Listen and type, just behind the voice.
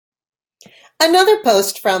Another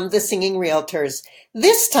post from the Singing Realtors,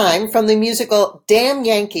 this time from the musical Damn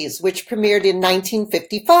Yankees, which premiered in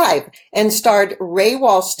 1955 and starred Ray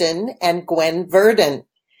Walston and Gwen Verdon.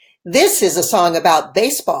 This is a song about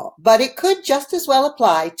baseball, but it could just as well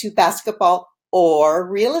apply to basketball or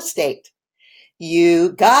real estate.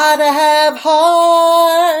 You gotta have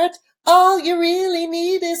heart. All you really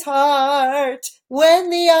need is heart. When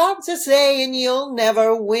the odds are saying you'll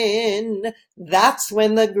never win, that's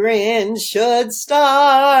when the grin should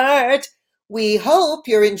start. We hope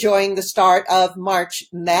you're enjoying the start of March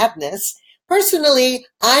Madness. Personally,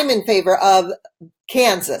 I'm in favor of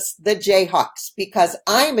Kansas, the Jayhawks, because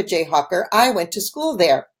I'm a Jayhawker. I went to school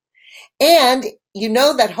there. And you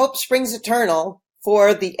know that hope springs eternal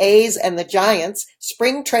for the A's and the Giants.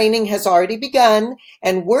 Spring training has already begun,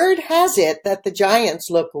 and word has it that the Giants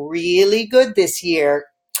look really good this year.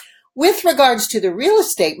 With regards to the real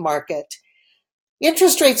estate market,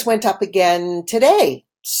 interest rates went up again today.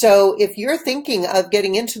 So if you're thinking of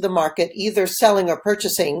getting into the market, either selling or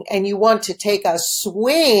purchasing, and you want to take a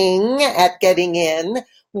swing at getting in,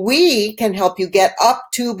 we can help you get up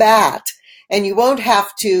to bat. And you won't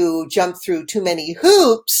have to jump through too many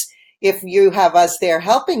hoops if you have us there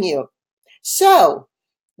helping you. So,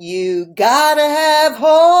 you gotta have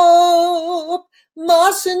hope,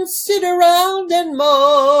 mustn't sit around and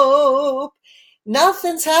mope.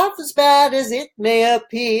 Nothing's half as bad as it may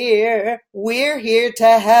appear. We're here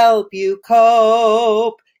to help you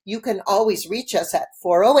cope. You can always reach us at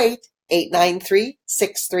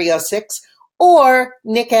 408-893-6306 or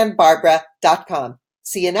nickandbarbara.com.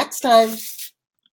 See you next time.